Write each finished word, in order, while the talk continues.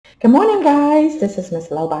Good morning, guys. This is Miss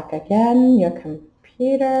Lobach again, your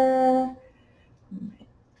computer.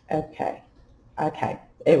 Okay.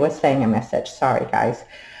 It was saying a message. Sorry, guys.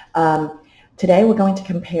 Today we're going to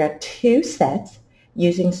compare two sets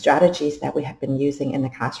using strategies that we have been using in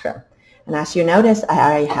the classroom. And as you notice, I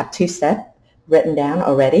already have two sets written down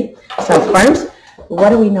already. So first, what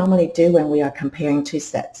do we normally do when we are comparing two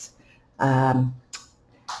sets?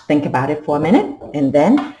 Think about it for a minute, and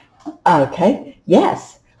then, okay,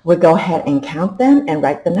 yes. We'll go ahead and count them and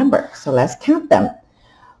write the number. So let's count them.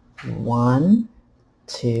 1,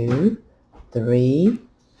 2, 3,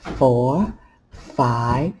 4,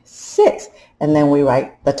 5, 6. And then we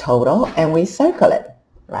write the total and we circle it,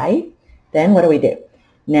 right? Then what do?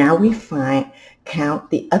 Now we count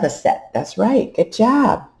the other set. That's right. Good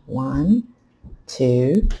job. 1,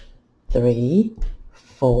 2, 3,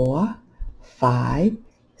 4, 5,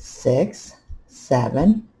 6,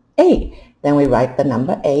 7, 8. Then we write the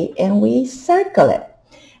number 8 and we circle it.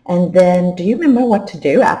 And then do you remember what to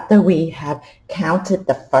do after we have counted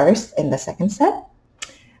the first and the second set?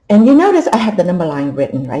 And you notice I have the number line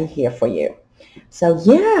written right here for you. So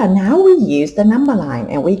yeah, now we use the number line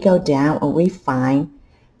and we go down and we find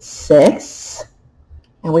 6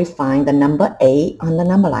 and we find the number 8 on the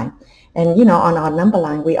number line. And you know, on our number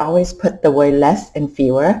line, we always put the word less and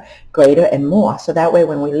fewer, greater and more. So that way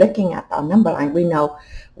when we're looking at our number line, we know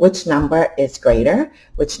which number is greater,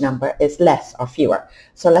 which number is less or fewer.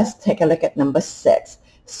 So let's take a look at number 6.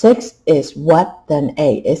 6 is what than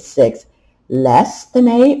 8? Is 6 less than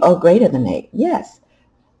 8 or greater than 8? Yes,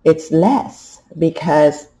 it's less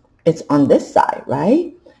because it's on this side,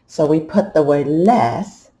 right? So we put the word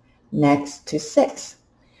less next to 6.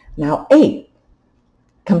 Now 8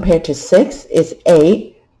 compared to 6, is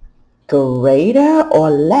 8 greater or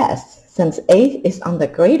less? Since 8 is on the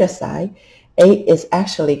greater side, 8 is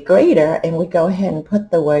actually greater, and we go ahead and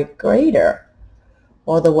put the word greater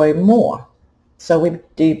or the word more. So we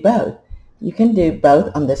do both. You can do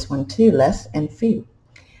both on this one too, less and few.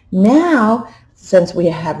 Now, since we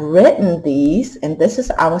have written these, and this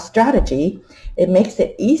is our strategy, it makes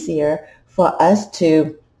it easier for us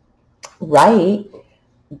to write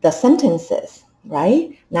the sentences,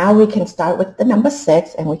 right? Now we can start with the number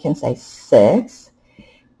 6, and we can say 6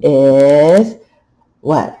 is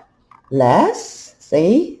what? Less.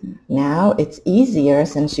 See, now it's easier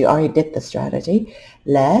since you already did the strategy.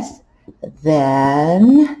 Less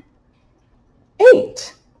than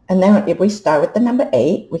 8. And then if we start with the number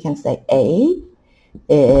 8, we can say 8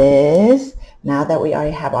 is, now that we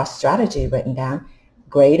already have our strategy written down,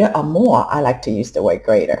 greater or more. I like to use the word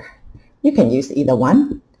greater. You can use either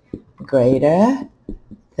one. Greater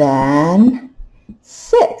than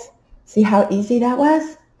 6. See how easy that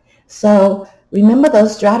was? So remember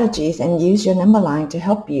those strategies and use your number line to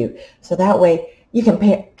help you. So that way you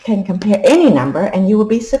can compare any number and you will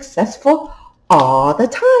be successful all the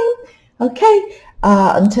time. Okay,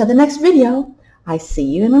 until the next video, I see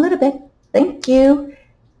you in a little bit. Thank you.